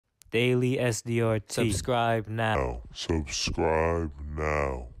Daily SDRT. Subscribe now. Subscribe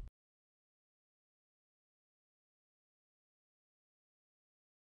now.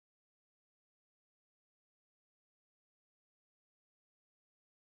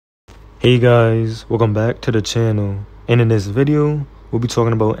 Hey guys, welcome back to the channel, and in this video we'll be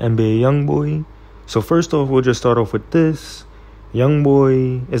talking about NBA YoungBoy. So first off, we'll just start off with this.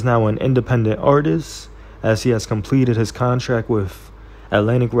 YoungBoy is now an independent artist as he has completed his contract with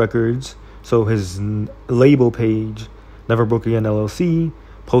Atlantic Records. So his label page, Never Broke Again LLC,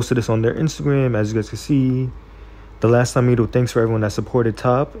 posted this on their Instagram. As you guys can see, the last time thanks for everyone that supported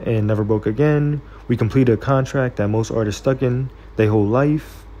Top and Never Broke Again. We completed a contract that most artists stuck in their whole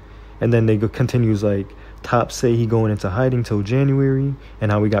life. And then they continues like, Top say he going into hiding till January, and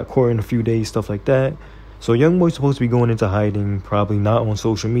how we got caught in a few days, stuff like that. So YoungBoy's supposed to be going into hiding, probably not on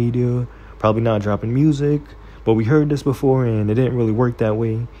social media, probably not dropping music. But we heard this before, and it didn't really work that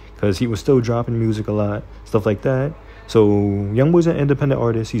way, because he was still dropping music a lot, stuff like that. So YoungBoy's an independent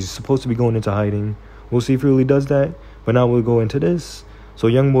artist. He's supposed to be going into hiding. We'll see if he really does that. But now we'll go into this. So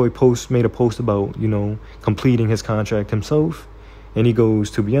YoungBoy made a post about, completing his contract himself. And he goes,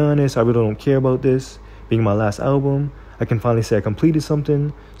 to be honest, I really don't care about this being my last album. I can finally say I completed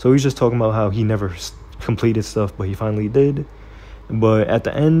something. So he's just talking about how he never completed stuff, but he finally did. But at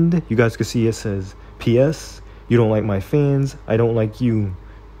the end, you guys can see it says, P.S. You don't like my fans. I don't like you.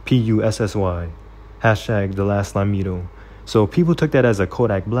 P-U-S-S-Y. Hashtag the last Lamito. So people took that as a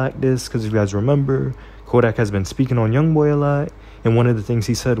Kodak Black diss, because if you guys remember, Kodak has been speaking on YoungBoy a lot. And one of the things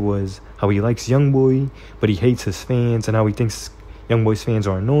he said was how he likes YoungBoy, but he hates his fans, and how he thinks YoungBoy's fans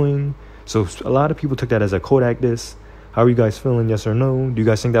are annoying. So a lot of people took that as a Kodak diss. How are you guys feeling? Yes or no? Do you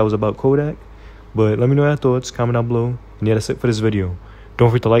guys think that was about Kodak? But let me know your thoughts. Comment down below. And yeah, that's it for this video. Don't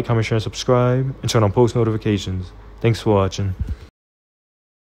forget to like, comment, share, and subscribe. And turn on post notifications. Thanks for watching.